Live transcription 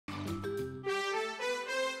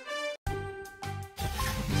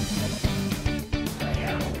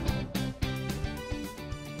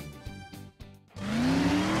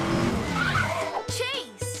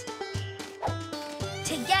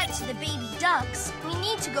ducks, we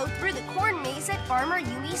need to go through the corn maze at Farmer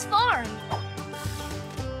Yumi's farm.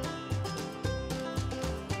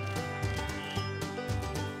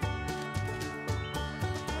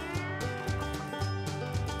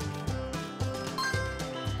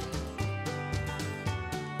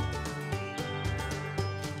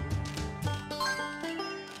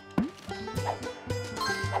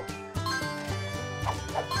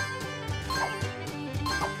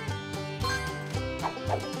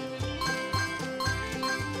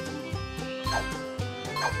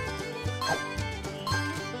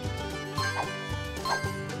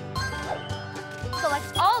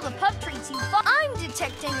 Collect all the pup treats you find. I'm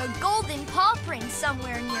detecting a golden paw print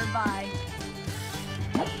somewhere nearby.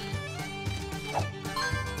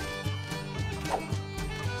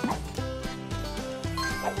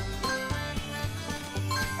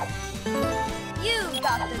 You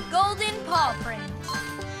got the golden paw print.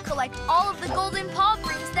 Collect all of the golden paw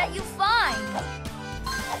prints that you find.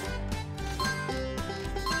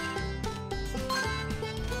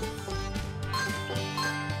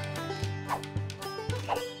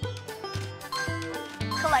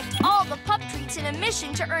 Collect all the pup treats in a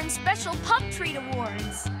mission to earn special pup treat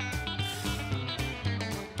awards.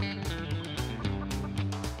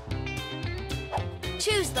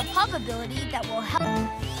 Choose the pup ability that will help.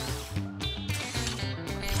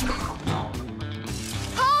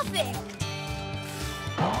 Perfect!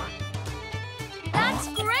 That's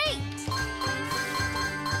great!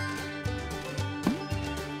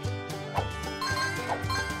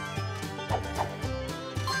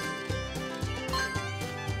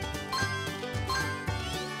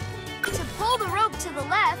 To pull the rope to the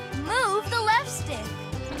left, move the left stick.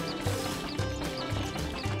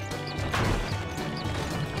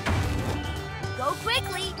 Go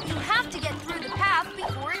quickly. You have to get through the path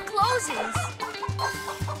before it closes.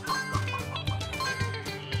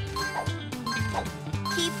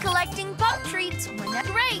 Keep collecting pup treats.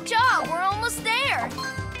 Great job. We're almost there.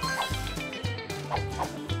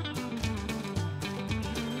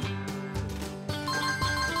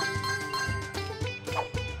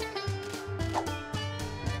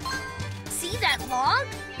 See that log?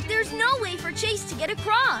 There's no way for Chase to get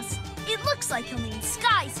across. It looks like he'll need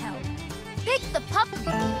Skye's help. Pick the pup.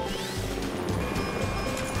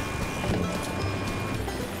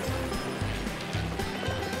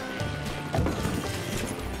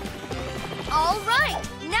 All right,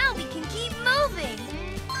 now we can keep moving.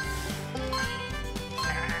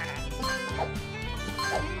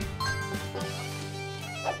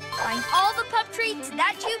 Find all the pup treats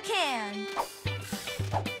that you can.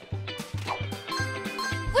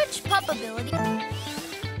 Which pup ability?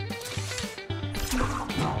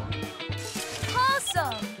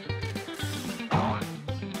 PAWsome!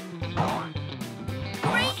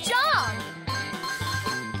 Great job!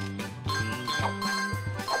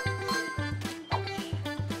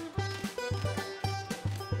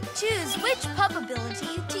 Choose which pup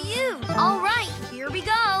ability to use. All right, here we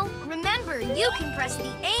go. Remember, you can press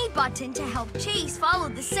the A button to help Chase follow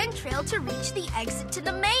the scent trail to reach the exit to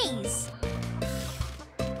the maze.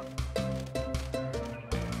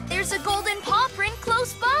 There's a golden paw print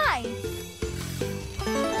close by.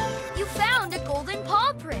 You found a golden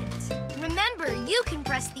paw print. Remember, you can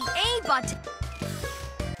press the A button.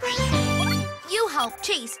 You help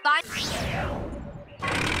Chase find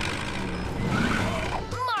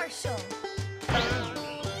Marshall.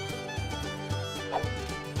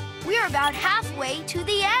 We're about halfway to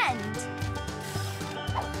the end.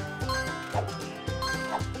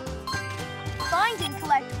 Find and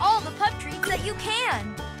collect all the pup treats that you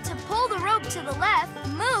can. To pull the rope to the left,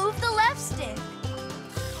 move the left stick.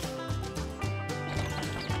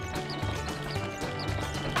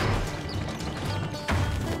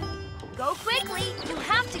 Go quickly. You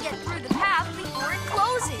have to get through the path before it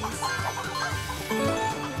closes.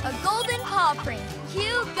 A golden paw print.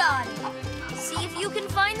 You got it. See if you can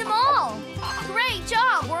find them all. Great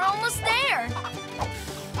job. We're almost there.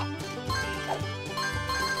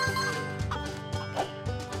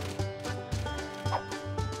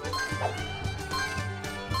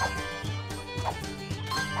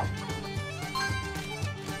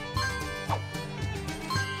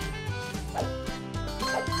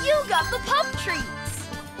 You got the pup treats!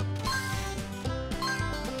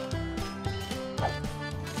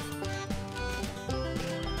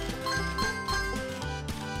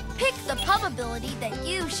 Pick the pup ability that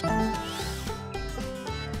you should.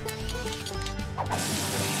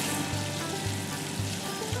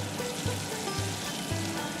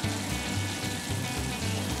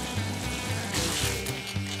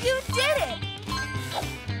 You did it!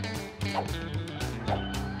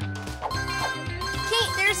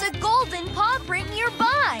 There's a golden paw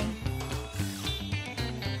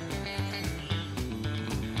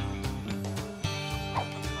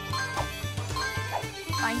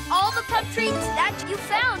treats that you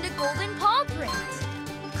found a golden paw print.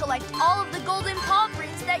 Collect all of the golden paw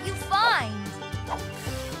prints that you find.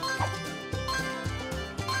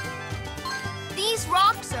 These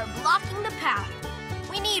rocks are blocking the path.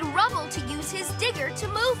 We need Rubble to use his digger to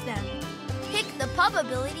move them. Pick the pup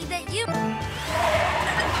ability that you...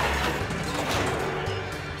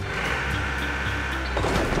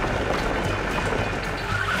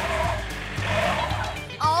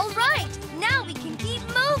 All right, now we can keep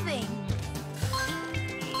moving.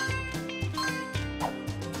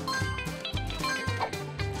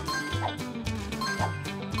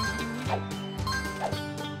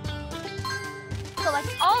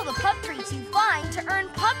 Collect all the pup treats you find to earn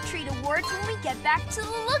pup treat awards when we get back to the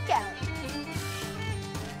lookout.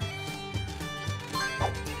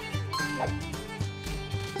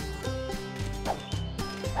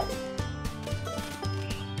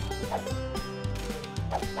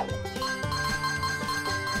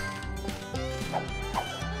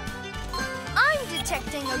 I'm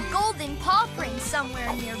detecting a golden paw print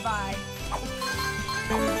somewhere nearby.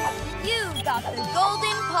 You got the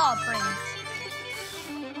golden paw print.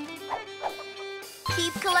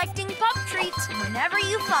 Keep collecting pup treats whenever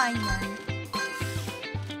you find them.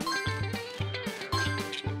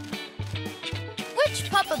 Which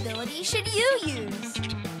pup ability should you use?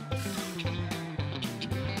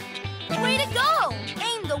 Way to go!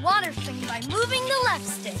 Aim the water string by moving the left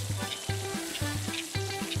stick.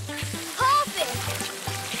 Perfect!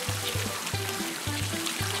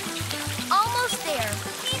 Almost there.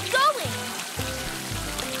 Keep going!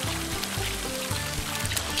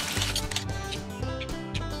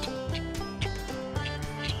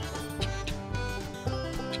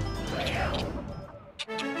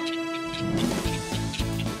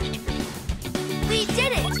 We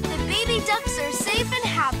did it! The baby ducks are safe and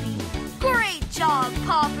happy. Great job,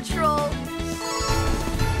 Paw Patrol!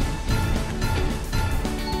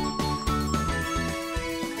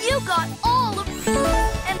 You got all of...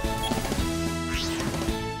 and...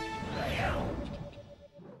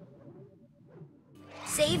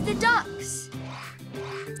 Save the ducks.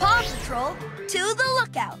 Paw Patrol, to the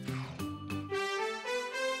lookout.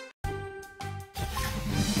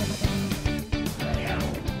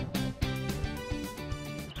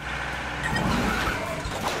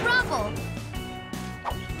 Rubble.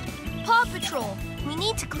 Paw Patrol, we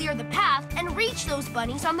need to clear the path and reach those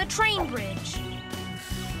bunnies on the train bridge.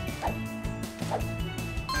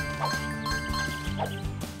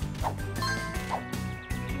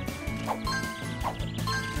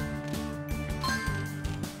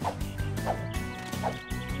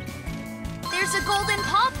 There's a golden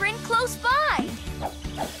paw print close by.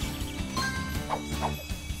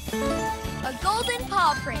 A golden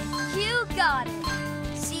paw print. You got it.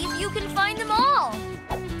 See if you can find them all.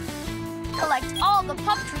 Collect all the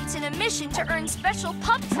pup treats in a mission to earn special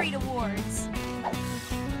pup treat awards.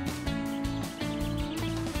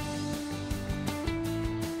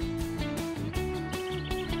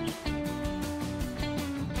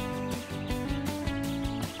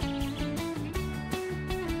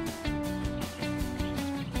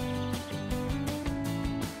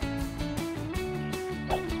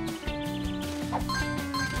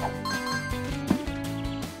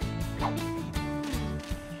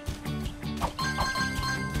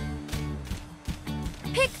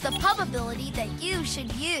 Pick the pup ability that you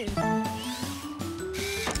should use.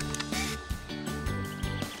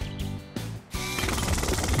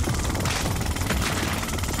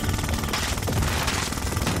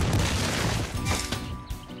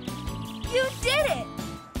 You did it!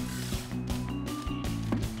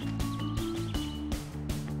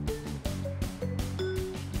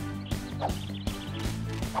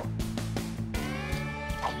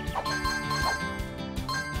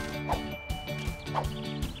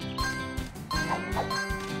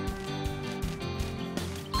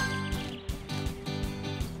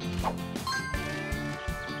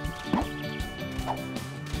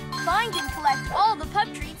 Find and collect all the pup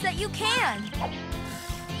treats that you can.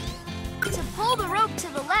 To pull the rope to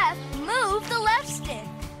the left, move the left stick.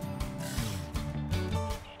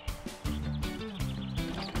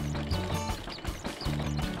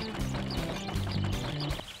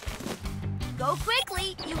 Go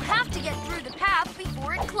quickly. You have to get through the path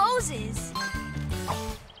before it closes.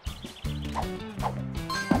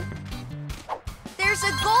 There's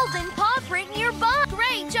a golden paw print nearby.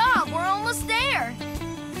 Great job. We're almost there.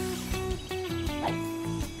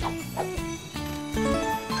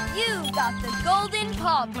 You got the golden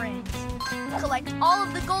paw print. Collect all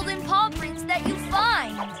of the golden paw prints that you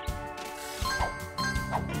find.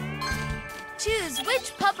 Choose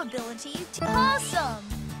which pup ability to PAWsome.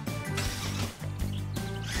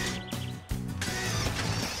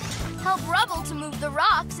 Help Rubble to move the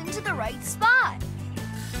rocks into the right spot.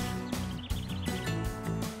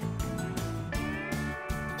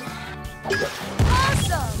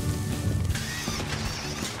 Awesome!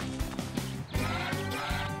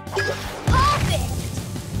 Perfect!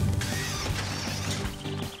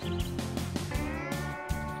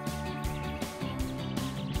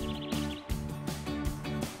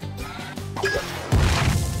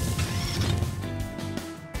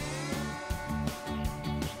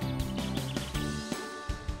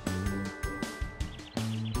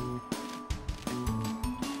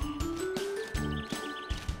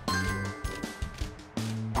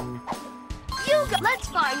 Let's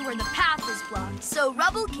find where the path is blocked so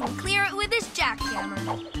Rubble can clear it with his jackhammer.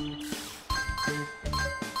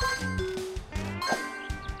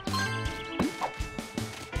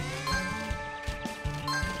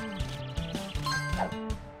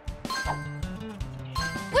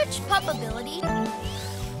 Which pup ability?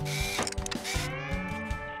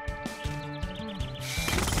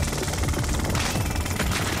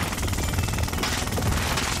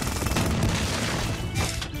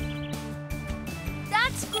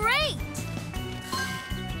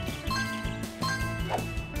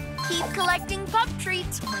 Collecting pup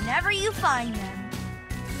treats whenever you find them.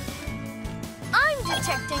 I'm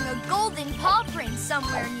detecting a golden paw print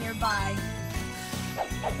somewhere nearby.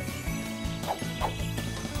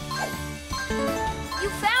 You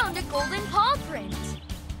found a golden paw print.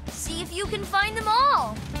 See if you can find them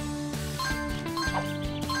all.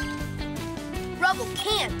 Rubble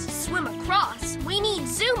can't swim across. We need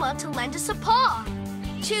Zuma to lend us a paw.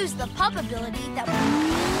 Choose the pup ability that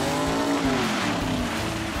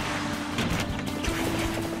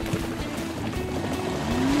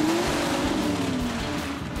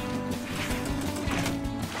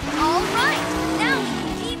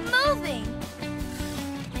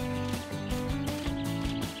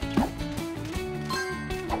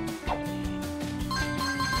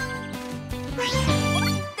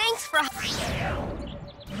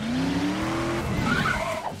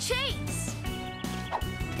Chase!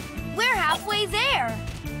 We're halfway there.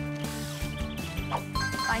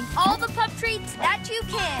 Find all the pup treats that you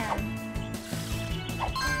can.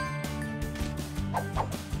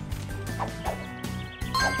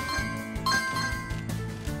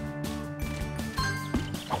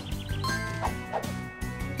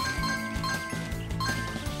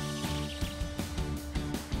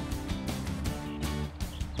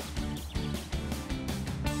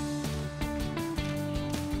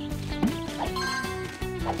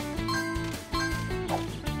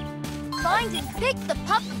 Find and pick the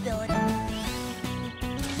pup ability.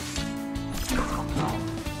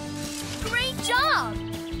 Great job!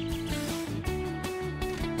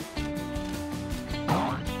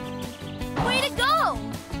 Way to go!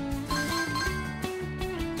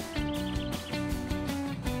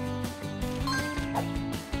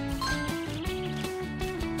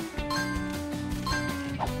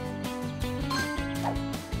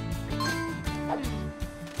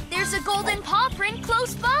 There's a golden paw print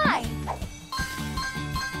close by.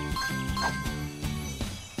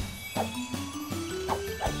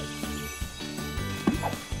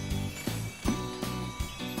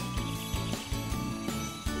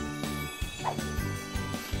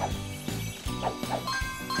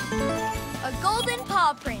 A golden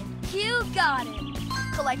paw print. You got it.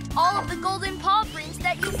 Collect all of the golden paw prints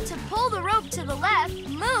that use to pull the rope to the left.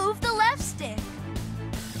 Move the left stick.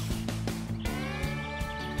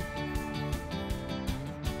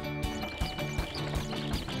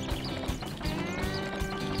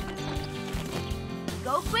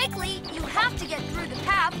 Go quickly. You have to get through the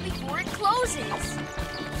path before it closes.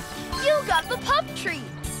 You got the pup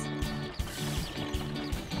treats.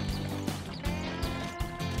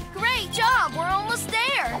 Great job. We're almost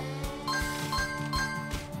there.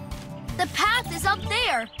 The path is up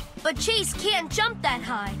there, but Chase can't jump that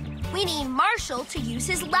high. We need Marshall to use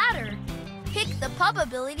his ladder. Pick the pup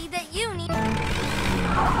ability that you need.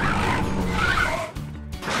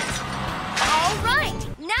 All right.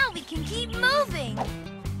 Now we can keep moving.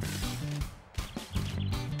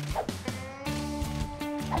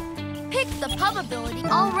 Pick the pup ability.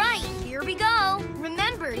 All right, here we go.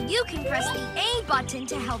 Remember, you can press the A button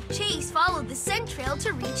to help Chase follow the scent trail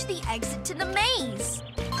to reach the exit to the maze.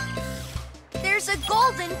 There's a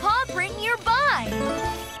golden paw print nearby.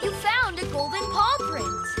 You found a golden paw print.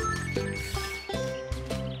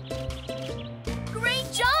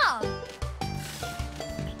 Great job!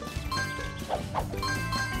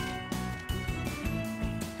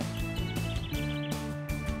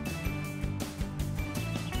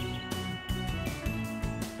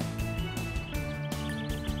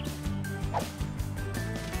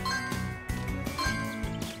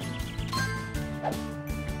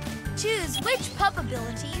 choose which pup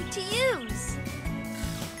ability to use.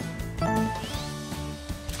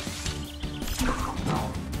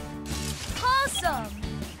 PAWsome!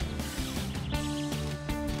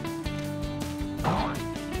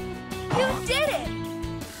 You did it!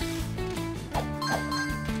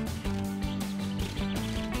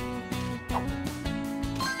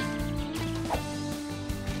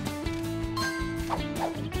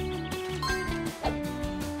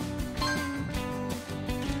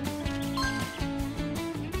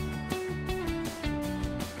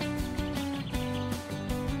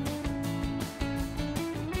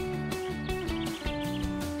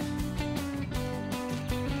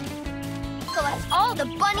 Collect all the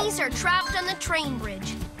bunnies are trapped on the train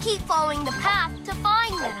bridge. Keep following the path to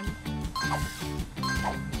find them.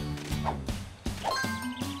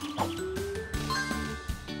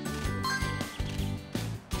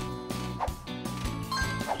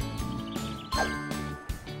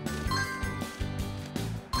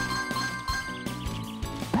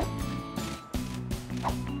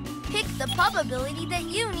 Pick the pup ability that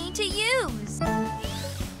you need to use.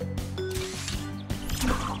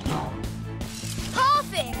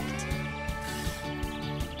 Perfect!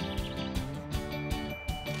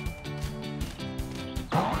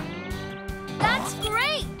 That's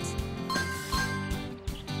great!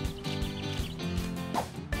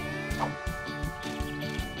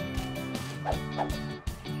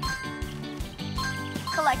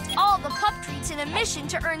 Collect all the pup treats in a mission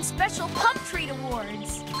to earn special pup treat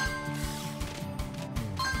awards.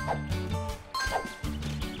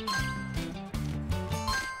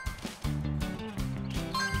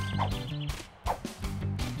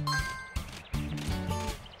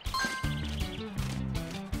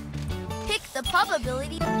 Pick the pup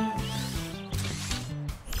ability.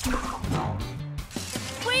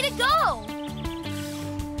 Way to go!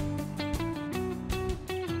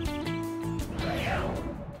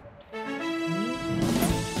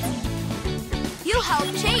 You help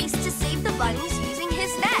Chase to save the bunnies using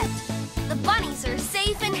his net. The bunnies are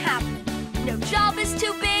safe and happy. No job is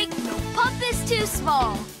too big, no pup is too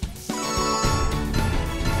small.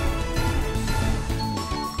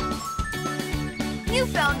 You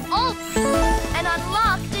found all and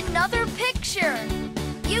unlocked another picture.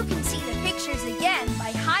 You can see the pictures again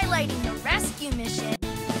by highlighting the rescue mission.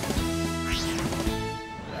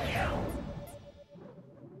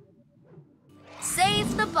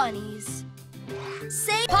 Save the bunnies.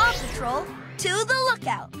 Save PAW Patrol to the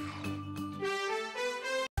lookout.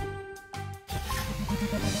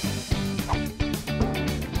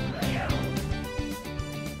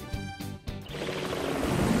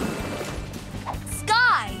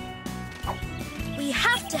 Skye! We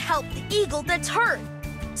have to help the eagle that's hurt.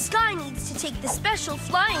 Skye needs to take the special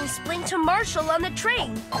flying splint to Marshal on the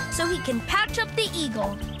train so he can patch up the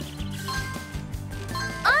eagle.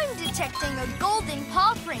 I'm detecting a golden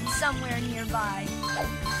paw print somewhere nearby.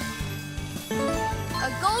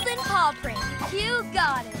 A golden paw print. You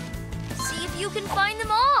got it. See if you can find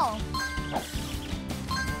them all.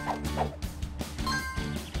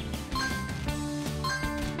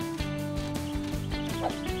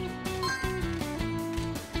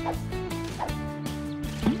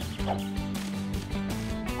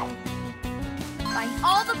 Find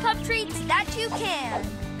all the pup treats that you can.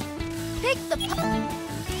 Pick the pup.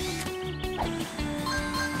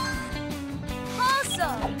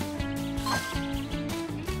 PAWsome!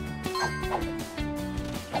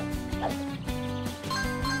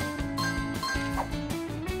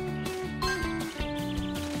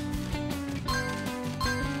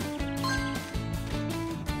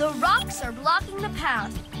 The rocks are blocking the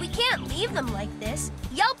path. We can't leave them like this.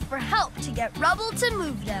 Yelp for help to get Rubble to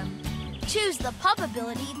move them. Choose the pup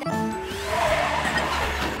ability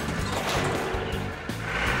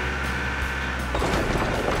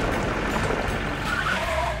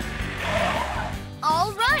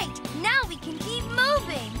All right, now we can keep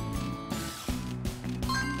moving.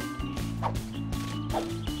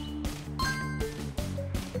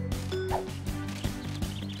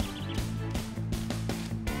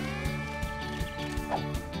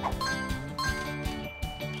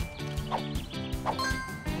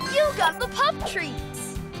 You got the pup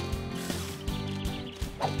treats.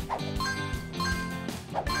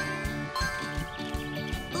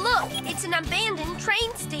 Look, it's an abandoned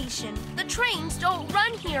train station. The trains don't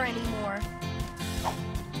run here anymore.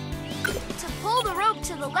 To pull the rope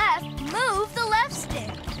to the left, move the left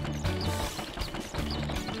stick.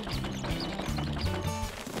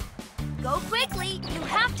 Go quickly. You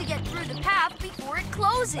have to get through the path before it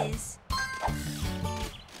closes.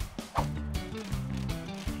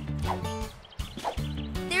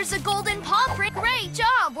 There's a golden paw print. Great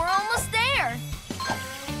job. We're almost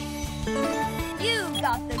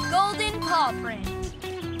paw print.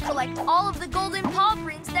 Collect all of the golden paw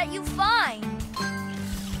prints that you find.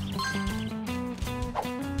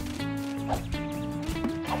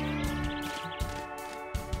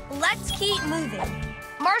 Let's keep moving.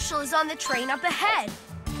 Marshall is on the train up ahead.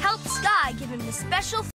 Help Skye give him the special